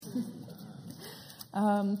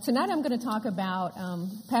Tonight I'm going to talk about,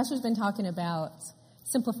 Pastor's been talking about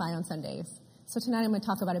simplify on Sundays. So tonight I'm going to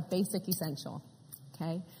talk about a basic essential,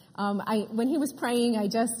 okay? When he was praying, I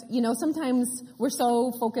just, sometimes we're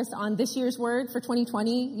so focused on this year's word for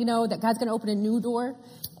 2020, that God's going to open a new door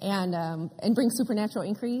and bring supernatural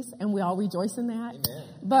increase, and we all rejoice in that. Amen.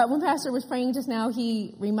 But when Pastor was praying just now,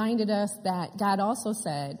 he reminded us that God also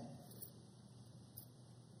said,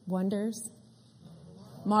 wonders,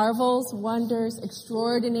 marvels, wonders,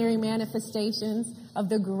 extraordinary manifestations of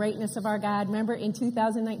the greatness of our God. Remember, in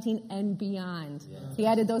 2019 and beyond. Yeah. He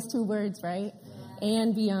added those two words, right? Yeah.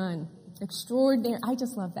 And beyond. Extraordinary. I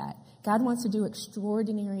just love that. God wants to do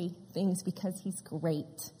extraordinary things because he's great.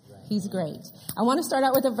 Right. He's great. I want to start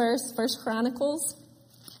out with a verse, 1 Chronicles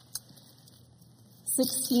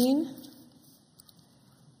 16,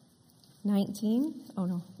 19. Oh,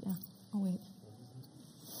 no. Yeah. Oh, wait.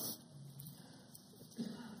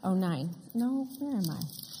 Oh, 9. No, where am I?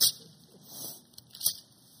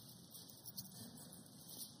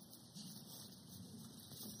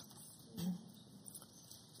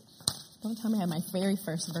 Don't tell me I have my very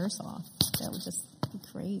first verse off. That would just be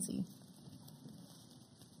crazy.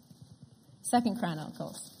 2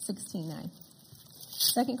 Chronicles 16:9.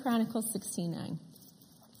 2 Chronicles 16:9.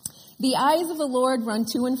 The eyes of the Lord run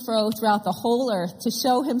to and fro throughout the whole earth to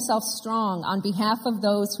show himself strong on behalf of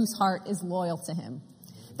those whose heart is loyal to him.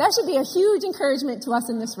 That should be a huge encouragement to us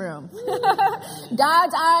in this room.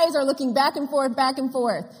 God's eyes are looking back and forth,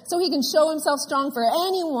 so he can show himself strong for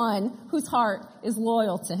anyone whose heart is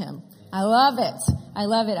loyal to him. I love it. I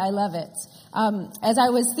love it. I love it. As I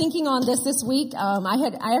was thinking on this week,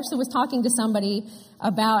 I actually was talking to somebody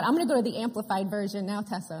about, I'm going to go to the Amplified version now,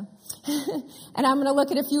 Tessa, and I'm going to look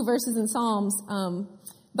at a few verses in Psalms.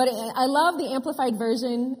 But I love the Amplified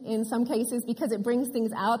version in some cases because it brings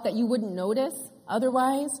things out that you wouldn't notice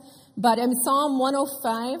otherwise. But in Psalm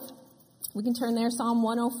 105, we can turn there, Psalm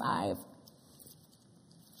 105,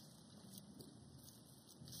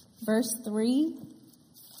 verse 3.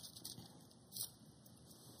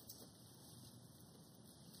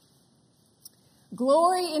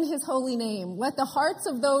 Glory in his holy name. Let the hearts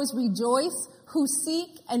of those rejoice who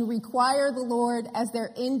seek and require the Lord as their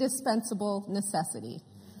indispensable necessity.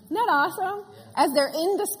 Isn't that awesome? As their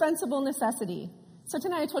indispensable necessity. So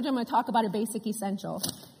tonight I told you I'm going to talk about a basic essential.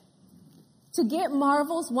 To get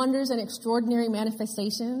marvels, wonders, and extraordinary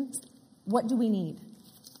manifestations, what do we need?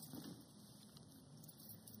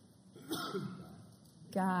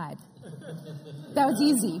 God. That was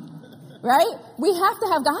easy, right? We have to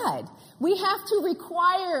have God. We have to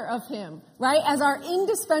require of him, right, as our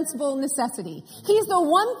indispensable necessity. He's the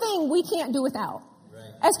one thing we can't do without.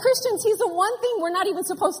 Right. As Christians, he's the one thing we're not even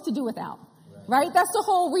supposed to do without. Right? That's the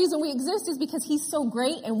whole reason we exist, is because he's so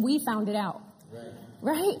great and we found it out.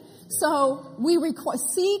 Right? So we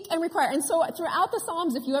seek and require. And so throughout the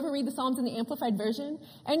Psalms, if you ever read the Psalms in the Amplified version,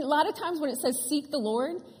 and a lot of times when it says seek the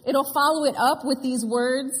Lord, it'll follow it up with these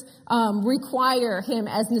words, require him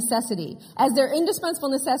as necessity, as their indispensable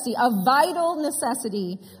necessity, a vital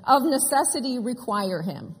necessity, of necessity require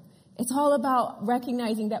him. It's all about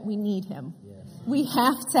recognizing that we need him. We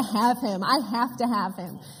have to have him. I have to have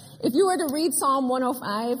him. If you were to read Psalm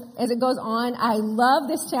 105 as it goes on, I love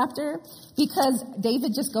this chapter because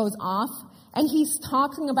David just goes off and he's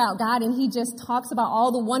talking about God, and he just talks about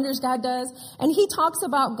all the wonders God does. And he talks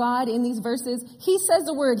about God in these verses. He says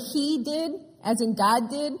the word he did, as in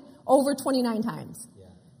God did, over 29 times. Yeah.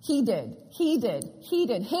 He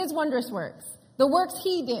did his wondrous works, the works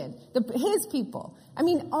he did, his people. I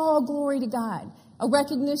mean, all glory to God. A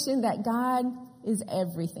recognition that God is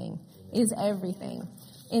everything, is everything.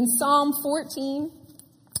 In Psalm 14,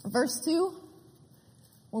 verse 2,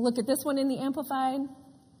 we'll look at this one in the Amplified.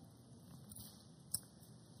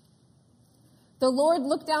 The Lord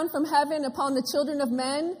looked down from heaven upon the children of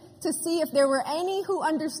men to see if there were any who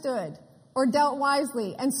understood or dealt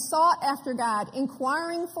wisely and sought after God,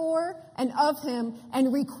 inquiring for and of him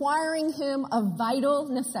and requiring him of vital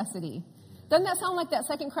necessity. Doesn't that sound like that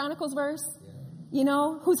 2 Chronicles verse?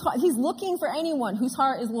 He's looking for anyone whose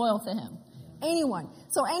heart is loyal to him. Anyone.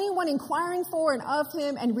 So anyone inquiring for and of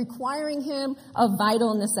him and requiring him of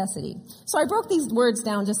vital necessity. So I broke these words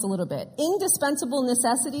down just a little bit. Indispensable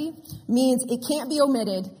necessity means it can't be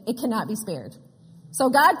omitted. It cannot be spared. So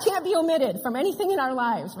God can't be omitted from anything in our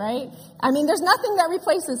lives, right? I mean, there's nothing that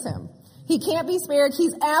replaces him. He can't be spared.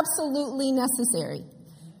 He's absolutely necessary.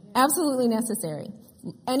 Absolutely necessary.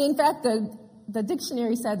 And in fact, the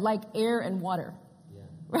dictionary said like air and water,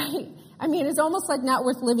 right? I mean, it's almost like not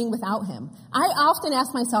worth living without him. I often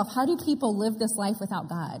ask myself, how do people live this life without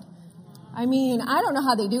God? I mean, I don't know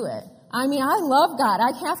how they do it. I mean, I love God.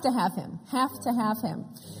 I have to have him. Have to have him.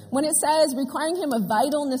 When it says requiring him a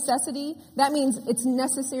vital necessity, that means it's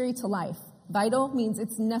necessary to life. Vital means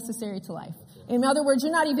it's necessary to life. In other words,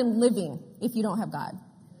 you're not even living if you don't have God.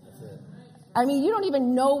 I mean, you don't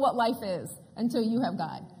even know what life is until you have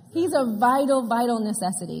God. He's a vital, vital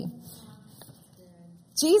necessity.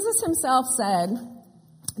 Jesus himself said,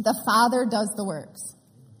 the Father does the works.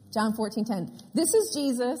 John 14:10. This is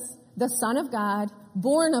Jesus, the Son of God,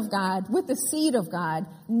 born of God, with the seed of God,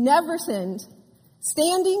 never sinned,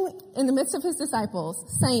 standing in the midst of his disciples,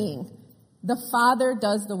 saying, the Father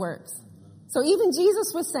does the works. So even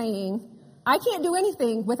Jesus was saying, I can't do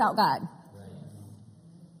anything without God.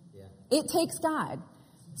 It takes God.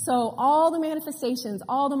 So all the manifestations,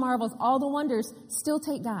 all the marvels, all the wonders still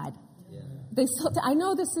take God. I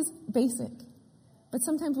know this is basic, but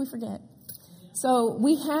sometimes we forget. So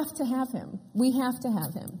we have to have him. We have to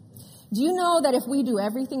have him. Do you know that if we do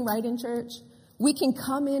everything right in church, we can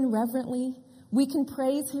come in reverently, we can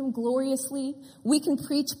praise him gloriously, we can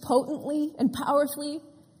preach potently and powerfully,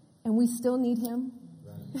 and we still need him?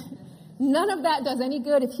 None of that does any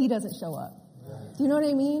good if he doesn't show up. Do you know what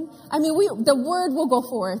I mean? I mean, the word will go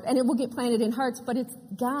forth and it will get planted in hearts, but it's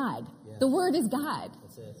God. The word is God.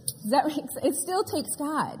 Does that make sense? It still takes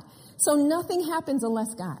God. So nothing happens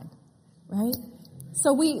unless God, right?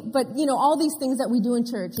 So all these things that we do in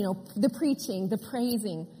church, the preaching, the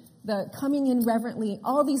praising, the coming in reverently,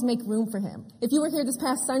 all these make room for him. If you were here this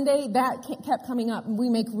past Sunday, that kept coming up, and we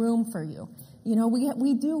make room for you.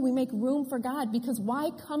 We make room for God, because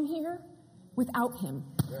why come here without him?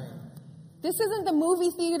 Right. This isn't the movie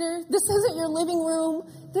theater. This isn't your living room.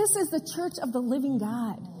 This is the church of the living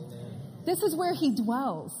God. Amen. This is where he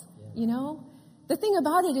dwells, The thing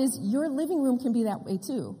about it is your living room can be that way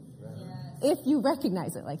too, if you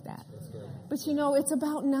recognize it like that. But it's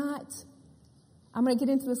about I'm going to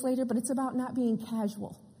get into this later, but it's about not being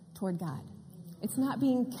casual toward God. It's not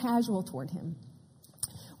being casual toward him.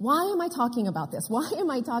 Why am I talking about this? Why am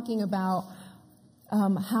I talking about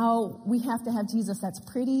how we have to have Jesus? That's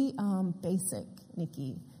pretty basic,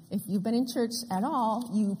 Nikki. If you've been in church at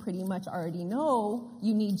all, you pretty much already know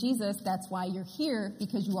you need Jesus. That's why you're here,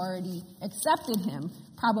 because you already accepted him,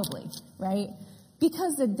 probably, right?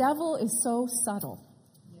 Because the devil is so subtle.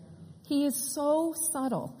 He is so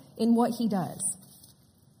subtle in what he does.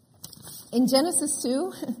 In Genesis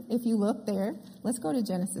 2, if you look there, let's go to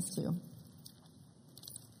Genesis 2.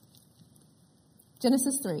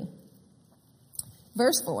 Genesis 3,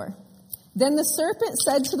 verse 4. Then the serpent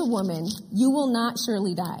said to the woman, you will not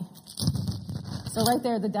surely die. So right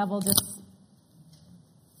there, the devil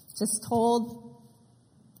just told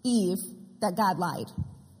Eve that God lied.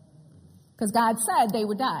 Because God said they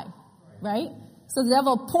would die, right? So the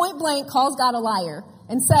devil point blank calls God a liar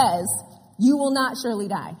and says, you will not surely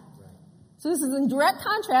die. So this is in direct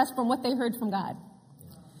contrast from what they heard from God.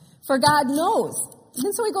 For God knows.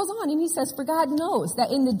 And so he goes on and he says, for God knows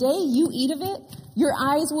that in the day you eat of it, your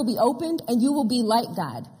eyes will be opened and you will be like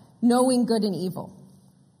God, knowing good and evil.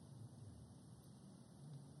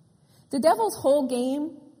 The devil's whole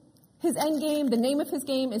game, his end game, the name of his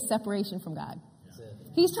game is separation from God.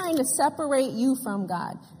 He's trying to separate you from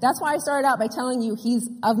God. That's why I started out by telling you he's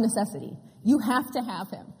of necessity. You have to have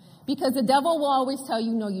him. Because the devil will always tell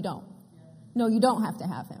you, no, you don't. No, you don't have to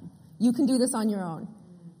have him. You can do this on your own.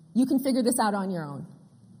 You can figure this out on your own.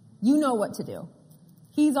 You know what to do.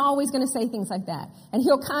 He's always going to say things like that. And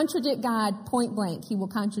he'll contradict God point blank. He will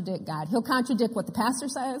contradict God. He'll contradict what the pastor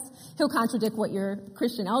says. He'll contradict what your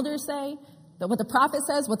Christian elders say, what the prophet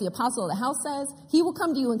says, what the apostle of the house says. He will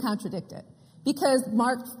come to you and contradict it. Because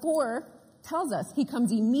Mark 4 tells us he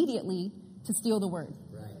comes immediately to steal the word.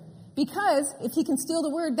 Right. Because if he can steal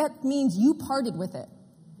the word, that means you parted with it.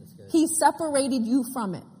 He separated you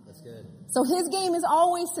from it. That's good. So his game is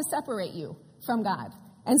always to separate you from God.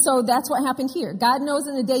 And so that's what happened here. God knows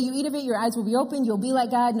in the day you eat of it, your eyes will be opened. You'll be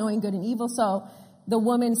like God, knowing good and evil. So the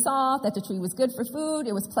woman saw that the tree was good for food.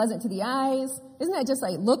 It was pleasant to the eyes. Isn't that just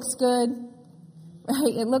like, looks good?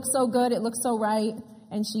 Right? It looks so good. It looks so right.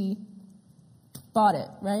 And she bought it,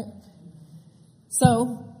 right?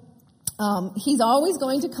 So he's always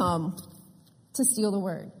going to come to steal the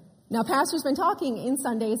word. Now, Pastor's been talking in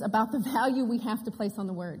Sundays about the value we have to place on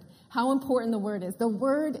the word, how important the word is. The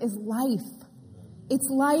word is life. It's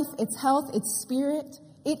life, it's health, it's spirit.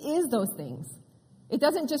 It is those things. It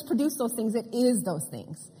doesn't just produce those things, it is those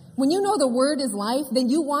things. When you know the word is life, then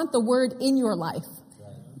you want the word in your life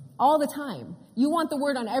all the time. You want the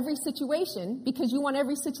word on every situation because you want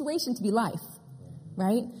every situation to be life,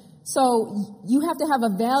 right? So you have to have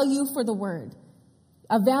a value for the word.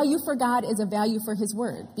 A value for God is a value for his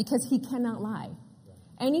word because he cannot lie.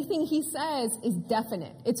 Anything he says is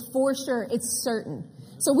definite. It's for sure. It's certain.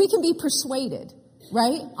 So we can be persuaded,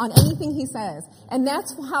 right, on anything he says. And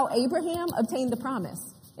that's how Abraham obtained the promise.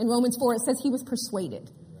 In Romans 4, it says he was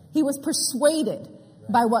persuaded. He was persuaded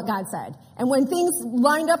by what God said. And when things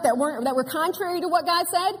lined up that were contrary to what God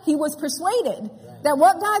said, he was persuaded that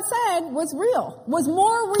what God said was real, was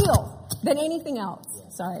more real than anything else.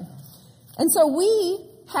 Sorry. And so we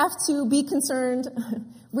have to be concerned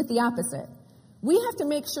with the opposite. We have to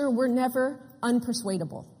make sure we're never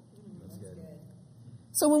unpersuadable.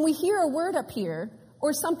 So when we hear a word up here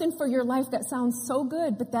or something for your life that sounds so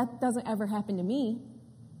good, but that doesn't ever happen to me,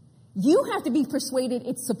 you have to be persuaded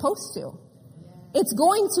it's supposed to. It's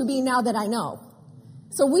going to be now that I know.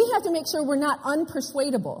 So we have to make sure we're not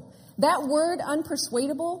unpersuadable. That word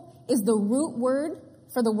unpersuadable is the root word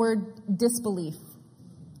for the word disbelief.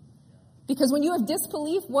 Because when you have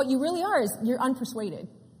disbelief, what you really are is you're unpersuaded.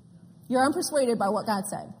 You're unpersuaded by what God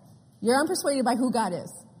said. You're unpersuaded by who God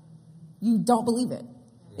is. You don't believe it.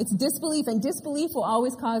 It's disbelief, and disbelief will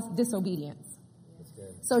always cause disobedience.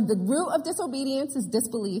 So the root of disobedience is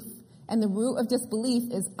disbelief, and the root of disbelief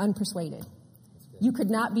is unpersuaded. You could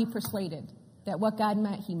not be persuaded that what God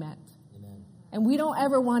meant, he meant. Amen. And we don't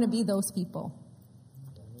ever want to be those people.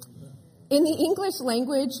 In the English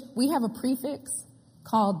language, we have a prefix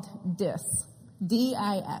called dis,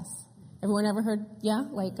 D-I-S. Everyone ever heard? Yeah?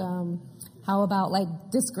 Like, how about like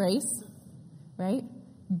disgrace, right?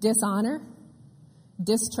 Dishonor,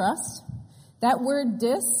 distrust. That word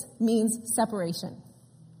dis means separation.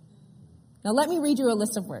 Now let me read you a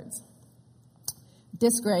list of words.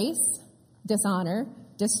 Disgrace, dishonor,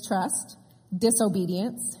 distrust,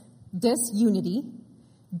 disobedience, disunity,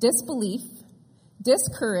 disbelief,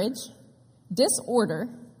 discourage, disorder,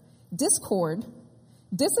 discord,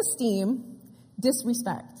 disesteem,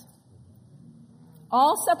 disrespect.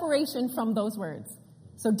 All separation from those words.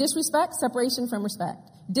 So disrespect, separation from respect.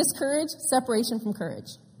 Discourage, separation from courage.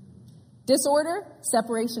 Disorder,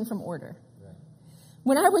 separation from order.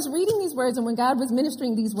 When I was reading these words and when God was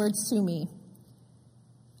ministering these words to me,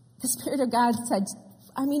 the Spirit of God said,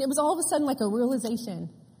 it was all of a sudden like a realization.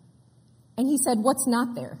 And he said, what's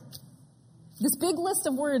not there? This big list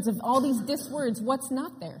of words, of all these dis words, what's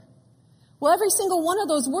not there? Well, every single one of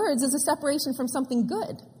those words is a separation from something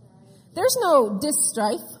good. There's no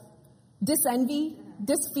dis-strife, dis-envy,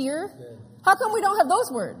 dis-fear. How come we don't have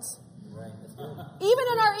those words? Even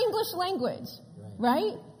in our English language,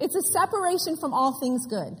 right? It's a separation from all things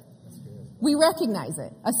good. We recognize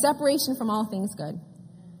it. A separation from all things good.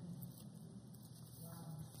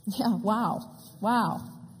 Yeah, wow.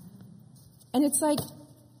 And it's like,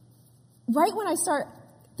 right when I start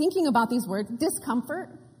thinking about these words, discomfort,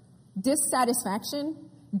 dissatisfaction,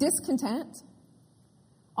 discontent,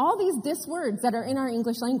 all these dis words that are in our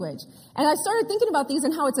English language. And I started thinking about these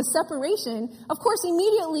and how it's a separation. Of course,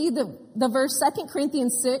 immediately the verse 2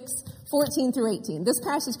 Corinthians 6, 14 through 18. This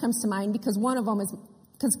passage comes to mind because one of them is,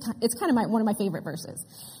 because it's kind of one of my favorite verses.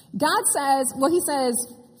 God says, he says,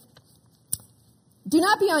 do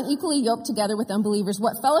not be unequally yoked together with unbelievers.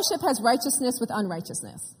 What fellowship has righteousness with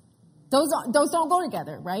unrighteousness? Those don't go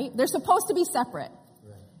together, right? They're supposed to be separate.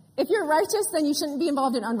 If you're righteous, then you shouldn't be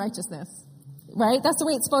involved in unrighteousness, right? That's the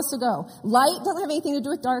way it's supposed to go. Light doesn't have anything to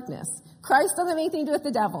do with darkness. Christ doesn't have anything to do with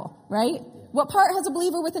the devil, right? What part has a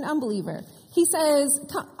believer with an unbeliever? He says,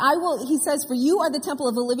 for you are the temple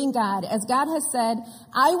of the living God. As God has said,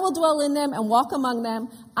 I will dwell in them and walk among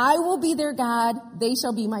them. I will be their God. They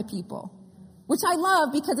shall be my people. Which I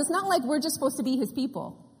love because it's not like we're just supposed to be his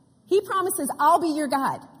people. He promises, I'll be your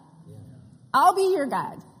God. I'll be your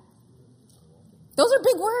God. Those are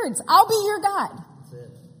big words. I'll be your God.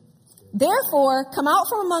 Therefore, come out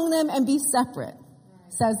from among them and be separate,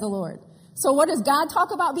 says the Lord. So what does God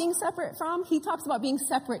talk about being separate from? He talks about being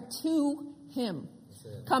separate to him.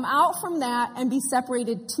 Come out from that and be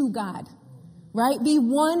separated to God, right? Be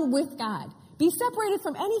one with God. Be separated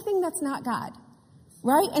from anything that's not God,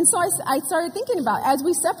 right? And so I started thinking about, as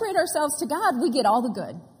we separate ourselves to God, we get all the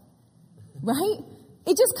good, right?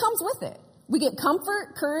 It just comes with it. We get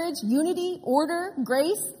comfort, courage, unity, order,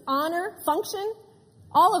 grace, honor, function,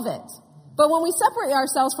 all of it. But when we separate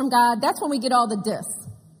ourselves from God, that's when we get all the dis.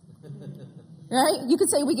 Right? You could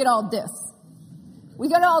say we get all dis. We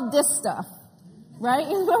get all dis stuff. Right?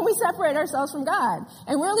 And when we separate ourselves from God.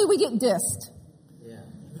 And really we get dissed.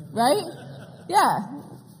 Right? Yeah.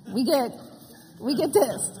 We get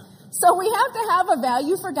dissed. So we have to have a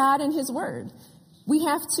value for God and his word. We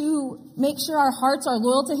have to make sure our hearts are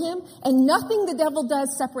loyal to him, and nothing the devil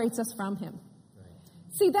does separates us from him.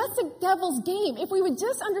 See, that's the devil's game. If we would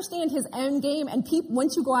just understand his end game, and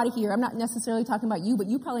once you go out of here, I'm not necessarily talking about you, but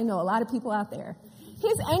you probably know a lot of people out there.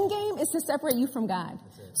 His end game is to separate you from God.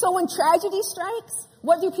 So when tragedy strikes,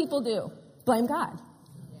 what do people do? Blame God.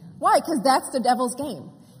 Why? Because that's the devil's game.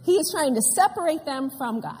 He is trying to separate them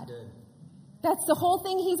from God. That's the whole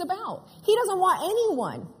thing he's about. He doesn't want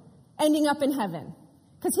anyone ending up in heaven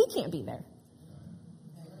because he can't be there.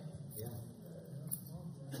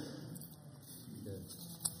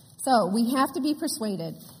 So we have to be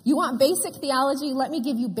persuaded. You want basic theology? Let me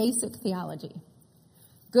give you basic theology.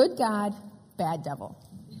 Good God, bad devil.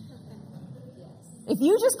 If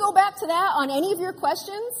you just go back to that on any of your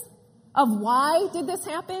questions of why did this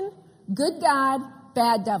happen, good God,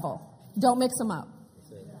 bad devil. Don't mix them up.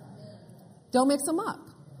 Don't mix them up.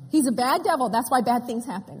 He's a bad devil. That's why bad things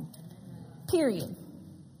happen. Period.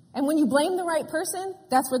 And when you blame the right person,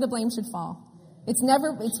 that's where the blame should fall.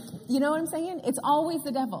 You know what I'm saying? It's always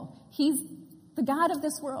the devil. He's the God of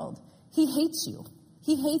this world. He hates you.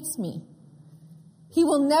 He hates me. He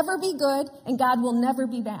will never be good, and God will never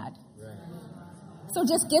be bad. So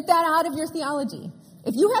just get that out of your theology.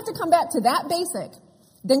 If you have to come back to that basic,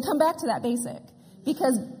 then come back to that basic.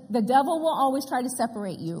 Because the devil will always try to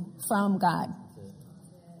separate you from God.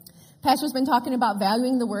 Pastor's been talking about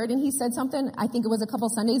valuing the word, and he said something, I think it was a couple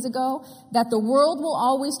Sundays ago, that the world will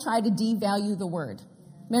always try to devalue the word.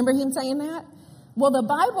 Remember him saying that? Well, the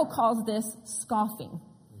Bible calls this scoffing.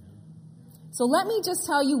 So let me just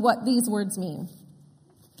tell you what these words mean.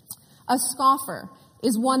 A scoffer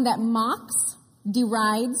is one that mocks,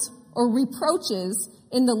 derides, or reproaches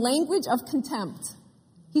in the language of contempt.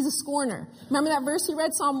 He's a scorner. Remember that verse he read,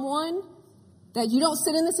 Psalm 1? That you don't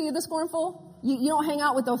sit in the seat of the scornful? You don't hang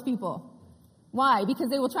out with those people. Why? Because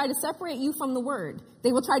they will try to separate you from the word.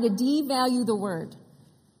 They will try to devalue the word.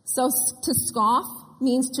 So to scoff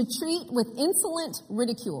means to treat with insolent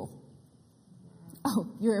ridicule.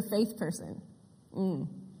 Oh, you're a faith person.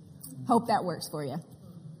 Hope that works for you.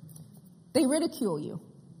 They ridicule you,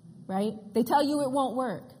 right? They tell you it won't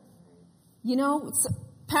work. You know,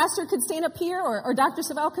 Pastor could stand up here or Dr.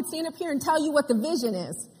 Savelle could stand up here and tell you what the vision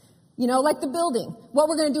is. You know, like the building, what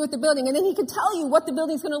we're going to do with the building. And then he could tell you what the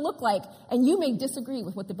building's going to look like. And you may disagree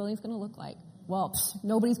with what the building's going to look like. Well,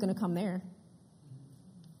 nobody's going to come there.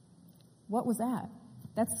 What was that?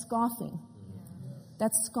 That's scoffing.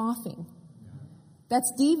 That's scoffing. That's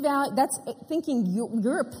thinking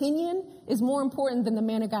your opinion is more important than the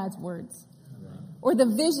man of God's words. Or the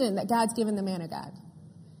vision that God's given the man of God.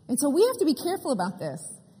 And so we have to be careful about this.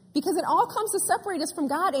 Because it all comes to separate us from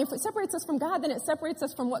God. And if it separates us from God, then it separates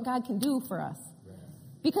us from what God can do for us.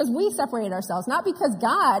 Because we separate ourselves. Not because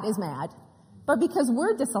God is mad, but because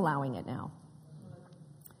we're disallowing it now.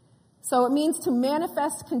 So it means to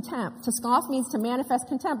manifest contempt. To scoff means to manifest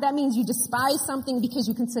contempt. That means you despise something because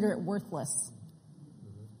you consider it worthless.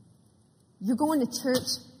 You're going to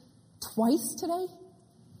church twice today?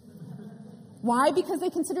 Why? Because they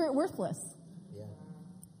consider it worthless.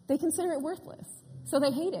 They consider it worthless. So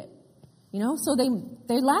they hate it, you know, so they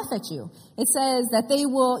laugh at you. It says that they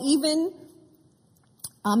will even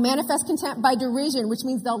manifest contempt by derision, which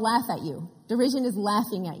means they'll laugh at you. Derision is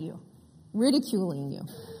laughing at you, ridiculing you.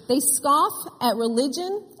 They scoff at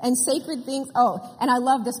religion and sacred things. Oh, and I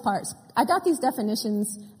love this part. I got these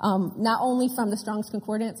definitions not only from the Strong's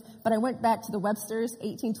Concordance, but I went back to the Webster's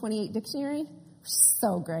 1828 dictionary.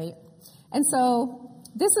 So great. And so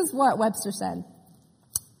this is what Webster said.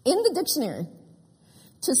 In the dictionary,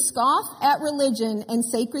 to scoff at religion and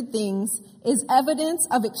sacred things is evidence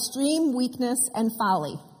of extreme weakness and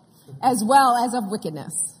folly, as well as of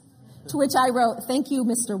wickedness. To which I wrote, thank you,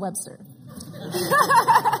 Mr. Webster.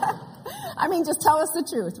 I mean, just tell us the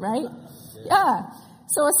truth, right? Yeah.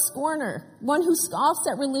 So a scorner, one who scoffs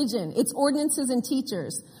at religion, its ordinances and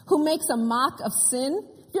teachers, who makes a mock of sin.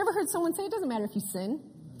 Have you ever heard someone say, it doesn't matter if you sin?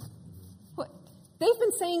 They've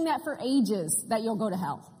been saying that for ages, that you'll go to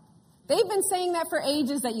hell. They've been saying that for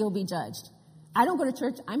ages, that you'll be judged. I don't go to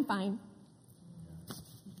church. I'm fine.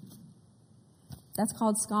 That's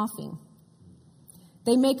called scoffing.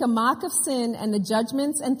 They make a mock of sin and the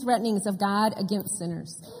judgments and threatenings of God against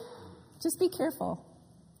sinners. Just be careful.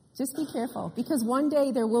 Just be careful. Because one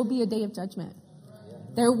day there will be a day of judgment.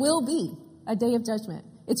 There will be a day of judgment.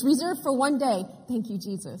 It's reserved for one day. Thank you,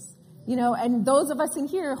 Jesus. You know, and those of us in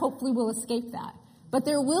here hopefully will escape that. But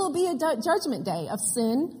there will be a judgment day of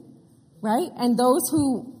sin, right? And those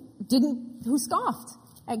who scoffed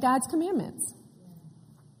at God's commandments.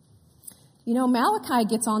 You know, Malachi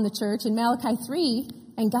gets on the church in Malachi 3,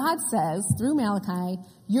 and God says, through Malachi,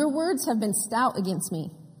 your words have been stout against me.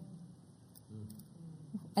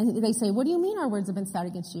 And they say, what do you mean our words have been stout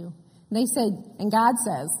against you? And they say, and God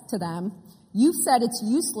says to them, you've said it's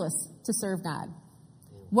useless to serve God.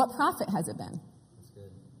 What profit has it been?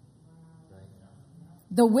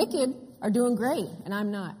 The wicked are doing great, and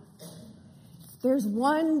I'm not. There's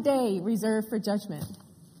one day reserved for judgment,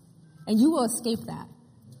 and you will escape that.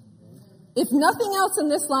 If nothing else in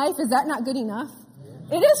this life, is that not good enough?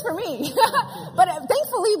 It is for me. But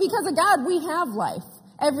thankfully, because of God, we have life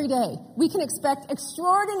every day. We can expect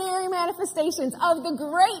extraordinary manifestations of the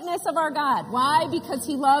greatness of our God. Why? Because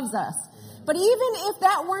he loves us. But even if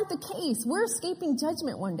that weren't the case, we're escaping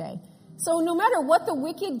judgment one day. So no matter what the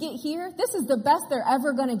wicked get here, this is the best they're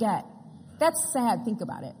ever going to get. That's sad. Think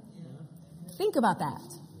about it. Think about that.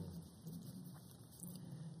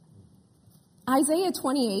 Isaiah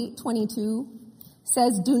 28:22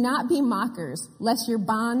 says, do not be mockers, lest your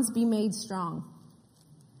bonds be made strong.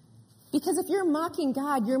 Because if you're mocking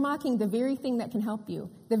God, you're mocking the very thing that can help you,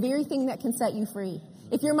 the very thing that can set you free.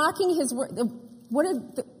 If you're mocking his word,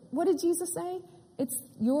 what did Jesus say? It's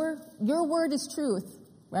your word is truth,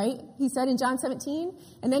 right? He said in John 17,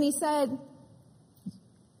 and then he said,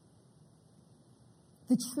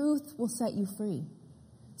 the truth will set you free.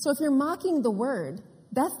 So if you're mocking the word,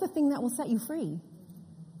 that's the thing that will set you free.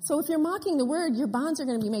 So if you're mocking the word, your bonds are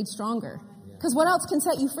going to be made stronger. Because what else can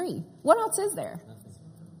set you free? What else is there?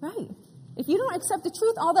 Right. If you don't accept the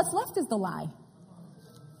truth, all that's left is the lie.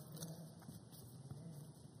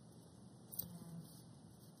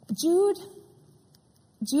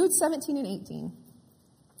 Jude 17 and 18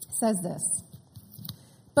 says this.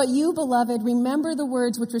 But you, beloved, remember the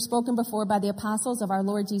words which were spoken before by the apostles of our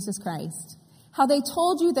Lord Jesus Christ, how they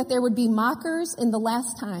told you that there would be mockers in the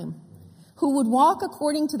last time, who would walk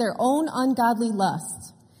according to their own ungodly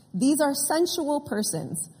lusts. These are sensual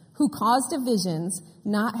persons who cause divisions,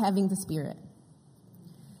 not having the Spirit.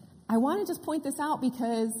 I want to just point this out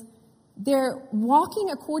because they're walking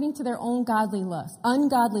according to their own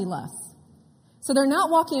ungodly lusts. So they're not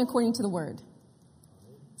walking according to the word.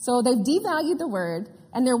 So they've devalued the word,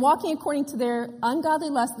 and they're walking according to their ungodly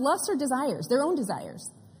lusts. Lusts are desires, their own desires.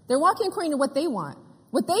 They're walking according to what they want,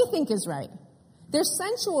 what they think is right. They're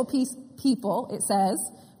sensual people, it says,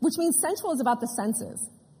 which means sensual is about the senses.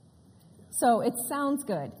 So it sounds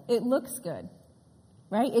good. It looks good,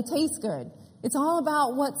 right? It tastes good. It's all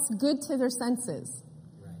about what's good to their senses,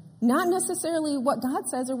 not necessarily what God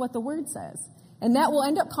says or what the word says. And that will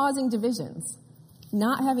end up causing divisions,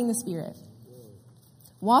 not having the Spirit.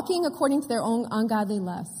 Walking according to their own ungodly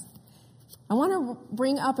lusts. I want to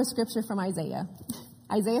bring up a scripture from Isaiah.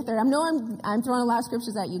 Isaiah 30. I know I'm throwing a lot of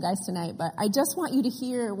scriptures at you guys tonight, but I just want you to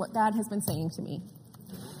hear what God has been saying to me.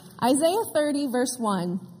 Isaiah 30, verse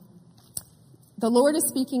 1. The Lord is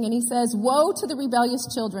speaking, and he says, woe to the rebellious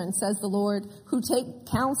children, says the Lord, who take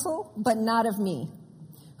counsel, but not of me,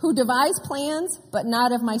 who devise plans, but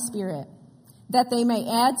not of my Spirit, that they may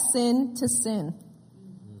add sin to sin.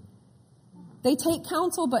 They take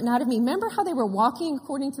counsel, but not of me. Remember how they were walking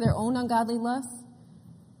according to their own ungodly lusts?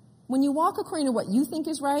 When you walk according to what you think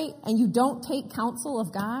is right, and you don't take counsel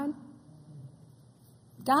of God,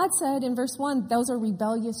 God said in verse 1, those are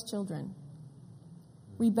rebellious children.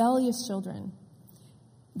 Rebellious children.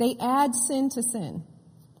 They add sin to sin.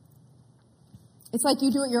 It's like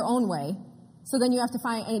you do it your own way, so then you have to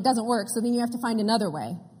find, and it doesn't work, so then you have to find another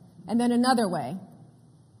way, and then another way.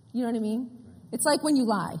 You know what I mean? It's like when you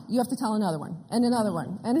lie. You have to tell another one, and another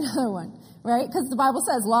one, and another one, right? Because the Bible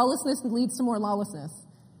says lawlessness leads to more lawlessness,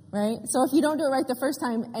 right? So if you don't do it right the first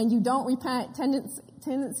time, and you don't repent,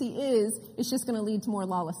 tendency is it's just going to lead to more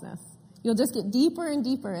lawlessness. You'll just get deeper and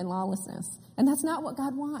deeper in lawlessness, and that's not what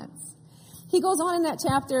God wants. He goes on in that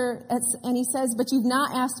chapter, and he says, but you've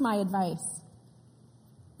not asked my advice.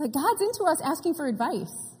 Like, God's into us asking for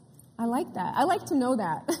advice. I like that. I like to know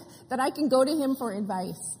that I can go to him for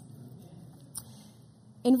advice.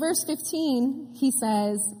 In verse 15, he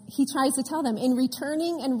says, he tries to tell them, in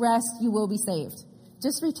returning and rest, you will be saved.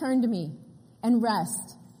 Just return to me and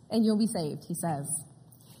rest, and you'll be saved, he says.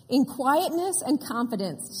 In quietness and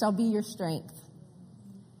confidence shall be your strength.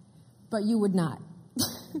 But you would not.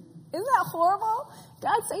 Isn't that horrible?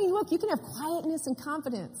 God's saying, look, you can have quietness and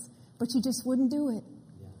confidence, but you just wouldn't do it.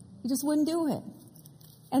 You just wouldn't do it.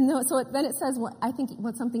 And so then it says, I think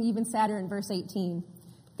what's something even sadder in verse 18.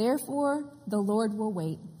 Therefore, the Lord will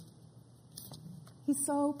wait. He's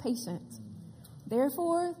so patient.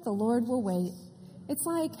 Therefore, the Lord will wait. It's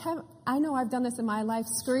like, I know I've done this in my life,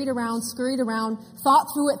 scurried around, thought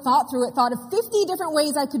through it, thought of 50 different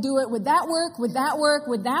ways I could do it. Would that work? Would that work?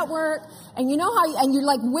 Would that work? And you know how, and you're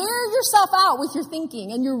like, wear yourself out with your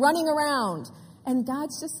thinking, and you're running around. And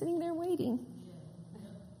God's just sitting there waiting.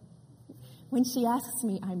 When she asks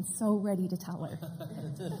me, I'm so ready to tell her.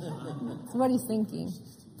 That's what he's thinking.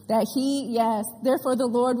 That therefore the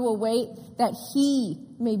Lord will wait that he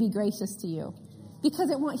may be gracious to you. Because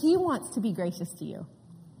he wants to be gracious to you.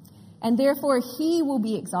 and therefore he will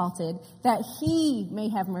be exalted, that he may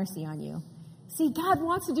have mercy on you. See, God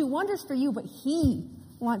wants to do wonders for you, but he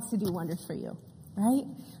wants to do wonders for you, right?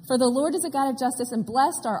 For the Lord is a God of justice, and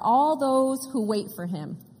blessed are all those who wait for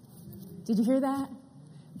him. Did you hear that?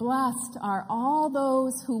 Blessed are all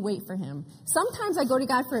those who wait for him. Sometimes I go to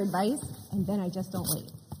God for advice, and then I just don't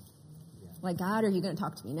wait. Like, God, are you going to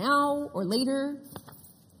talk to me now or later?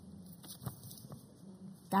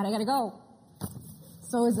 God, I got to go.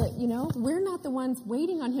 So is it, we're not the ones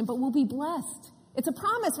waiting on him, but we'll be blessed. It's a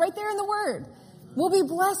promise right there in the word. We'll be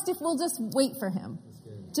blessed if we'll just wait for him.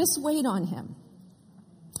 Just wait on him.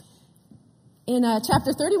 In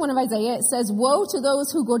chapter 31 of Isaiah, it says, woe to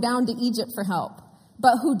those who go down to Egypt for help,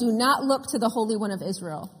 but who do not look to the Holy One of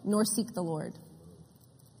Israel, nor seek the Lord.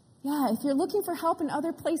 Yeah, if you're looking for help in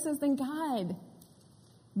other places than God,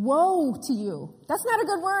 woe to you. That's not a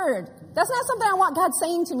good word. That's not something I want God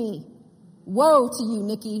saying to me. Woe to you,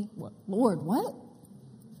 Nikki. Lord, what?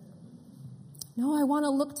 No, I want to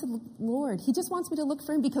look to the Lord. He just wants me to look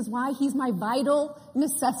for him because why? He's my vital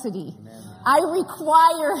necessity. Amen. I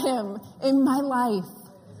require him in my life.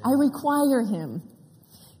 I require him.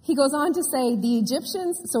 He goes on to say the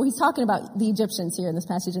Egyptians, so he's talking about the Egyptians here in this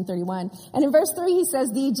passage in 31. And in verse 3, he says,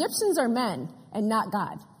 the Egyptians are men and not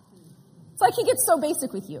God. It's like he gets so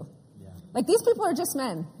basic with you. Yeah. Like these people are just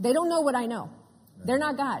men. They don't know what I know. Right. They're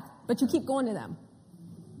not God, but you keep going to them.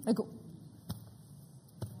 Like,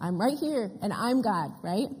 I'm right here and I'm God,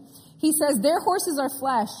 right? He says their horses are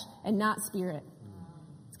flesh and not spirit.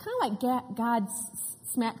 It's kind of like God's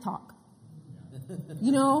smack talk.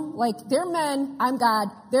 Like they're men, I'm God.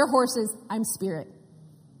 They're horses, I'm spirit.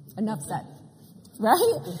 Enough said.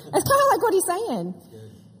 Right? It's kind of like what he's saying.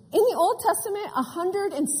 In the Old Testament,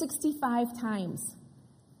 165 times,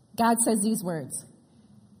 God says these words,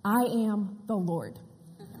 I am the Lord.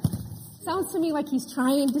 Sounds to me like he's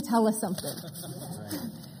trying to tell us something.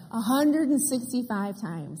 165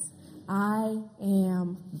 times, I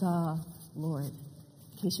am the Lord.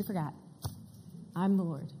 In case you forgot, I'm the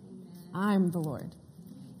Lord. I'm the Lord.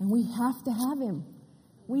 And we have to have him.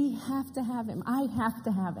 We have to have him. I have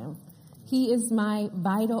to have him. He is my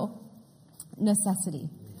vital necessity.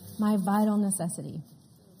 My vital necessity.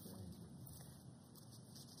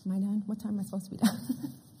 Am I done? What time am I supposed to be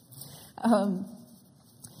done?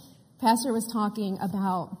 Pastor was talking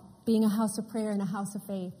about being a house of prayer and a house of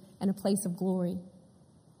faith and a place of glory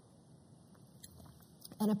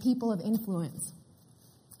and a people of influence.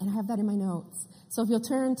 And I have that in my notes. So if you'll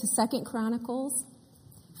turn to 2 Chronicles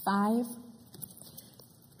 5.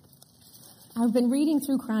 I've been reading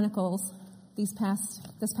through Chronicles this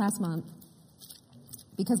past month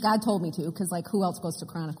because God told me to, because who else goes to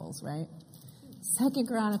Chronicles, right? 2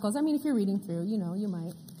 Chronicles. I mean, if you're reading through, you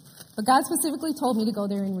might. But God specifically told me to go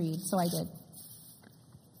there and read, so I did.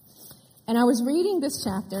 And I was reading this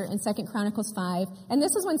chapter in 2 Chronicles 5, and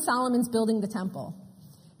this is when Solomon's building the temple.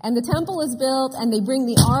 And the temple is built, and they bring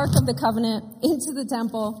the Ark of the Covenant into the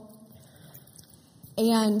temple.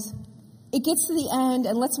 And it gets to the end,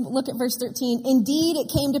 and let's look at verse 13. Indeed, it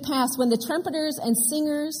came to pass when the trumpeters and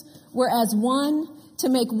singers were as one, to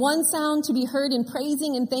make one sound to be heard in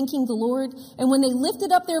praising and thanking the Lord. And when they lifted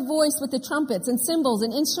up their voice with the trumpets and cymbals and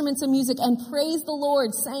instruments of music and praised the Lord,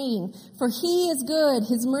 saying, for he is good,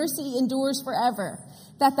 his mercy endures forever,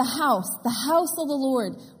 that the house of the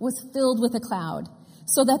Lord was filled with a cloud,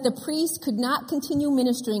 so that the priest could not continue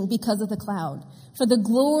ministering because of the cloud. For the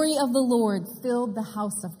glory of the Lord filled the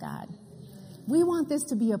house of God. We want this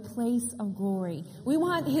to be a place of glory. We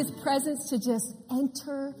want his presence to just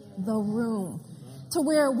enter the room, to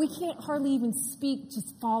where we can't hardly even speak,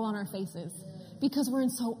 just fall on our faces, because we're in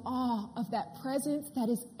so awe of that presence that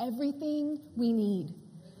is everything we need.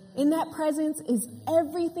 In that presence is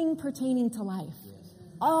everything pertaining to life.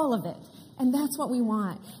 All of it. And that's what we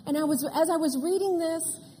want. And as I was reading this,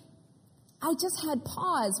 I just had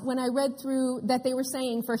pause when I read through that they were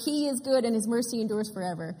saying, for he is good and his mercy endures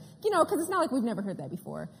forever. Because it's not like we've never heard that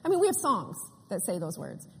before. I mean, we have songs that say those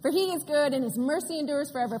words. For he is good and his mercy endures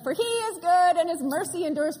forever. For he is good and his mercy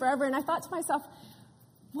endures forever. And I thought to myself,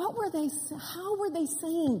 how were they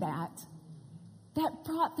saying that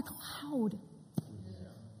brought the cloud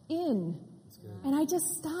in? And I just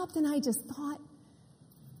stopped and I just thought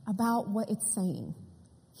about what it's saying.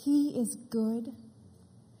 He is good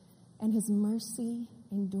and his mercy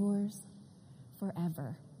endures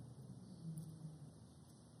forever.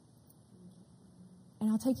 And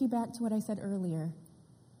I'll take you back to what I said earlier.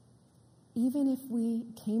 Even if we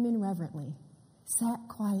came in reverently, sat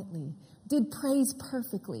quietly, did praise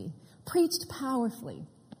perfectly, preached powerfully,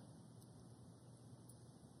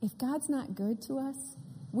 if God's not good to us,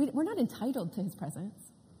 we're not entitled to his presence.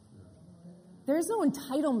 There's no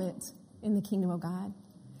entitlement in the kingdom of God.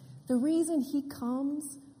 The reason he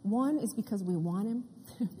comes, one, is because we want him.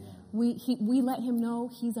 We let him know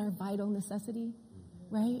he's our vital necessity,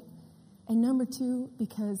 right? And number two,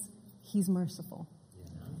 because he's merciful.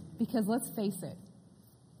 Because let's face it,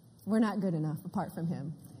 we're not good enough apart from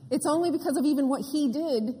him. It's only because of even what he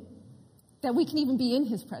did that we can even be in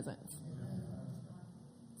his presence.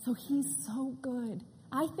 So he's so good.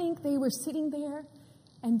 I think they were sitting there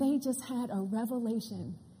and they just had a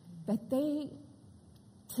revelation that they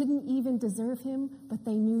didn't even deserve him, but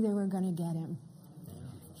they knew they were going to get him.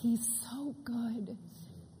 He's so good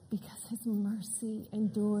because his mercy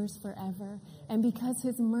endures forever. And because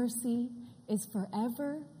his mercy is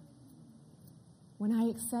forever, when I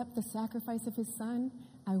accept the sacrifice of his son,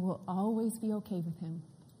 I will always be okay with him.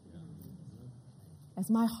 As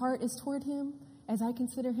my heart is toward him, as I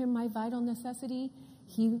consider him my vital necessity,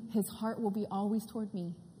 his heart will be always toward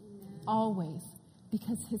me. Always.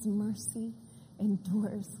 Because his mercy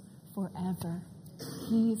endures forever.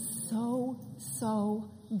 He is so,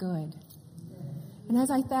 so good. And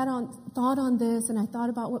as I thought on this, and I thought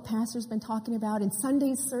about what Pastor's been talking about in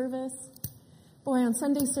Sunday service, on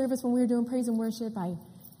Sunday service when we were doing praise and worship, I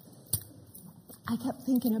kept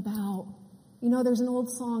thinking about, there's an old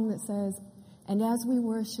song that says, and as we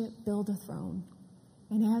worship, build a throne.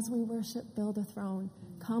 And as we worship, build a throne.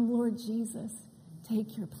 Come, Lord Jesus,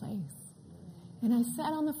 take your place. And I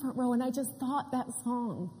sat on the front row and I just thought that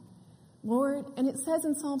song, Lord, and it says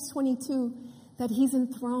in Psalms 22 that he's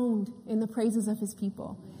enthroned in the praises of his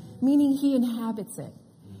people, meaning he inhabits it.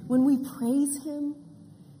 When we praise him,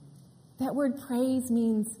 that word praise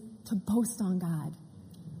means to boast on God.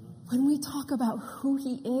 When we talk about who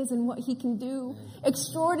he is and what he can do,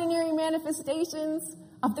 extraordinary manifestations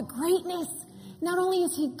of the greatness. Not only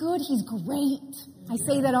is he good, he's great. I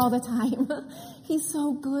say that all the time. He's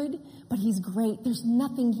so good, but he's great. There's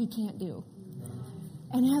nothing he can't do.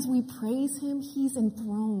 And as we praise him, he's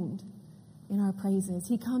enthroned in our praises.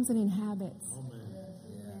 He comes and inhabits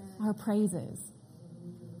our praises.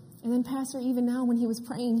 And then Pastor, even now when he was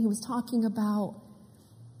praying, he was talking about,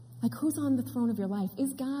 who's on the throne of your life?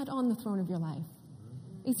 Is God on the throne of your life?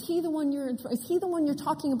 Is he the one you're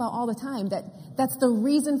talking about all the time? That's the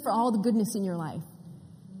reason for all the goodness in your life.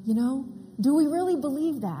 Do we really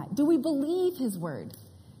believe that? Do we believe his word?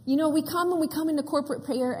 We come into corporate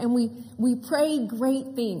prayer and we pray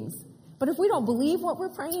great things. But if we don't believe what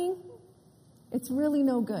we're praying, it's really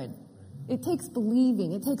no good. It takes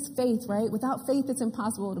believing. It takes faith, right? Without faith, it's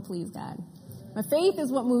impossible to please God. My faith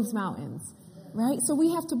is what moves mountains, right? So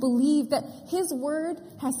we have to believe that his word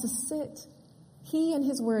has to sit. He and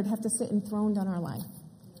his word have to sit enthroned on our life.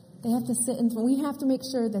 They have to sit enthroned. We have to make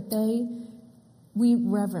sure that we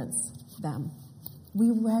reverence them.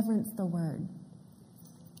 We reverence the word.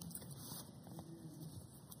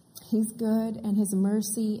 He's good and his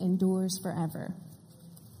mercy endures forever.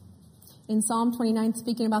 In Psalm 29,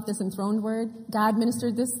 speaking about this enthroned word, God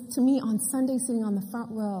ministered this to me on Sunday sitting on the front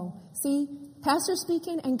row. See, pastor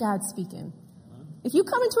speaking and God speaking. If you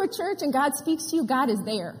come into a church and God speaks to you, God is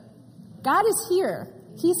there. God is here.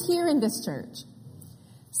 He's here in this church.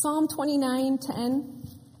 Psalm 29:10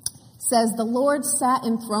 says, the Lord sat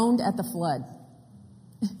enthroned at the flood.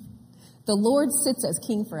 The Lord sits as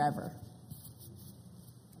king forever.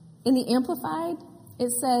 In the Amplified,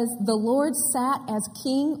 it says, the Lord sat as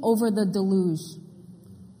king over the deluge.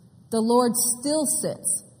 The Lord still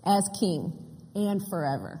sits as king and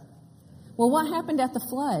forever. Well, what happened at the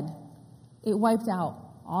flood? It wiped out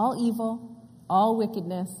all evil, all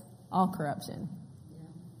wickedness, all corruption.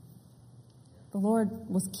 The Lord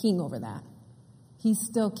was king over that. He's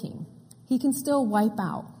still king. He can still wipe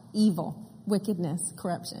out evil, wickedness,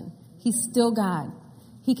 corruption. He's still God.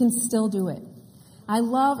 He can still do it. I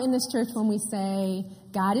love in this church when we say,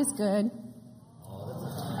 God is good.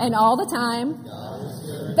 And all the time.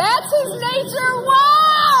 That's his nature.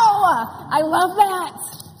 Wow! I love that.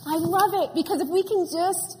 I love it. Because if we can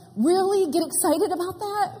just really get excited about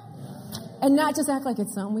that and not just act like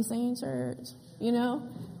it's something we say in church,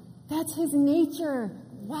 that's his nature.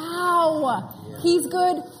 Wow. He's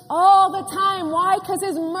good all the time. Why? Because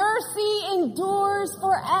his mercy endures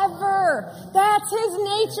forever. That's his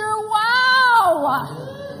nature. Wow.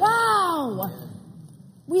 Wow.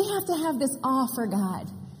 We have to have this awe for God.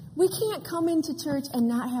 We can't come into church and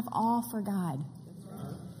not have awe for God.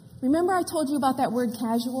 Remember I told you about that word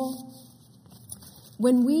casual?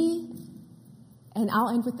 And I'll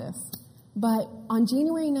end with this, but on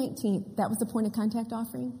January 19th, that was the point of contact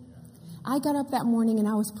offering. I got up that morning and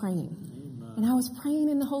I was praying. And I was praying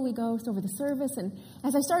in the Holy Ghost over the service. And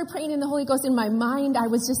as I started praying in the Holy Ghost, in my mind, I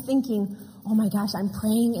was just thinking, oh my gosh, I'm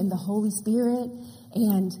praying in the Holy Spirit,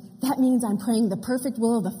 and that means I'm praying the perfect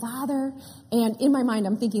will of the Father. And in my mind,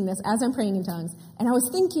 I'm thinking this as I'm praying in tongues. And I was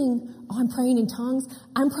thinking, oh, I'm praying in tongues.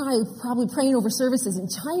 I'm probably praying over services in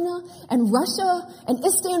China and Russia and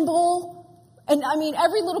Istanbul. And I mean,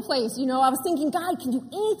 every little place, you know, I was thinking, God can do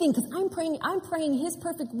anything because I'm praying his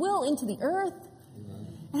perfect will into the earth.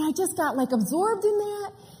 And I just got like absorbed in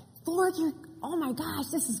that. Lord, oh my gosh,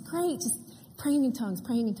 this is great. Just praying in tongues.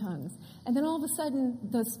 And then all of a sudden,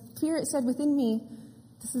 the Spirit said within me,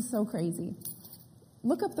 this is so crazy.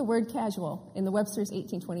 Look up the word casual in the Webster's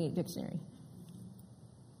 1828 dictionary.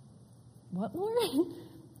 What, Lord?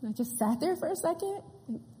 I just sat there for a second.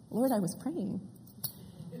 Lord, I was praying.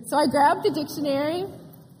 So I grabbed the dictionary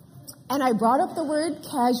and I brought up the word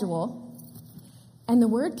casual. And the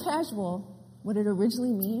word casual, what it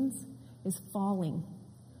originally means is falling.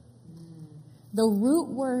 The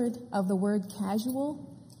root word of the word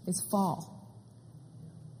casual is fall.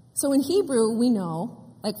 So in Hebrew, we know,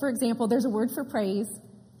 like for example, there's a word for praise,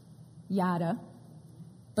 yada,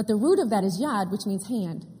 but the root of that is yad, which means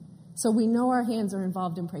hand. So we know our hands are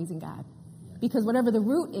involved in praising God. Because whatever the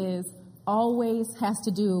root is, always has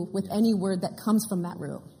to do with any word that comes from that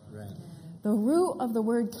root. Right. The root of the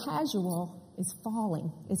word casual is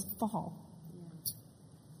falling, is fall.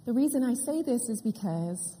 The reason I say this is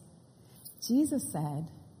because Jesus said,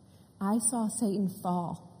 I saw Satan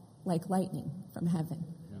fall like lightning from heaven.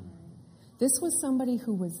 Yeah. This was somebody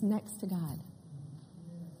who was next to God.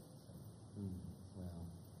 Wow.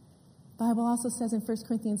 The Bible also says in 1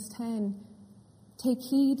 Corinthians 10, take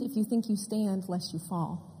heed if you think you stand, lest you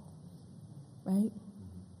fall. Right?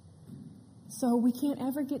 So we can't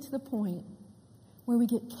ever get to the point where we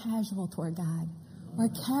get casual toward God, or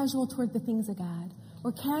casual toward the things of God,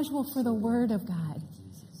 or casual for the Word of God,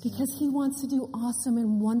 because He wants to do awesome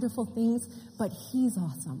and wonderful things, but He's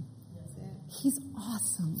awesome. He's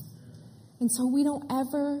awesome. And so we don't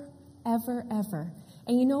ever, ever.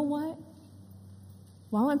 And you know what?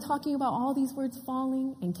 While I'm talking about all these words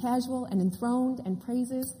falling and casual and enthroned and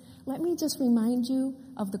praises, let me just remind you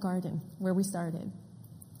of the garden where we started.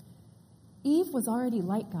 Eve was already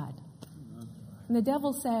like God. And the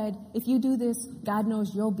devil said, if you do this, God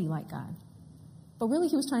knows you'll be like God. But really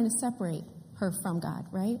he was trying to separate her from God,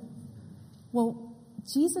 right? Well,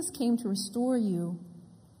 Jesus came to restore you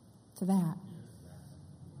to that.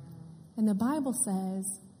 And the Bible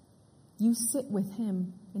says you sit with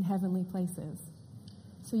him in heavenly places.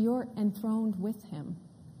 So you're enthroned with him.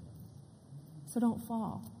 So don't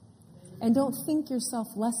fall. And don't think yourself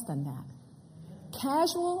less than that.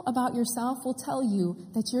 Casual about yourself will tell you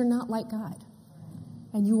that you're not like God.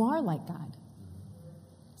 And you are like God.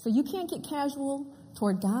 So you can't get casual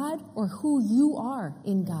toward God or who you are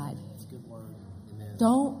in God. That's a good word. Amen.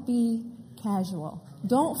 Don't be casual.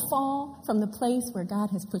 Don't fall from the place where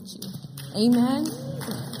God has put you. Amen.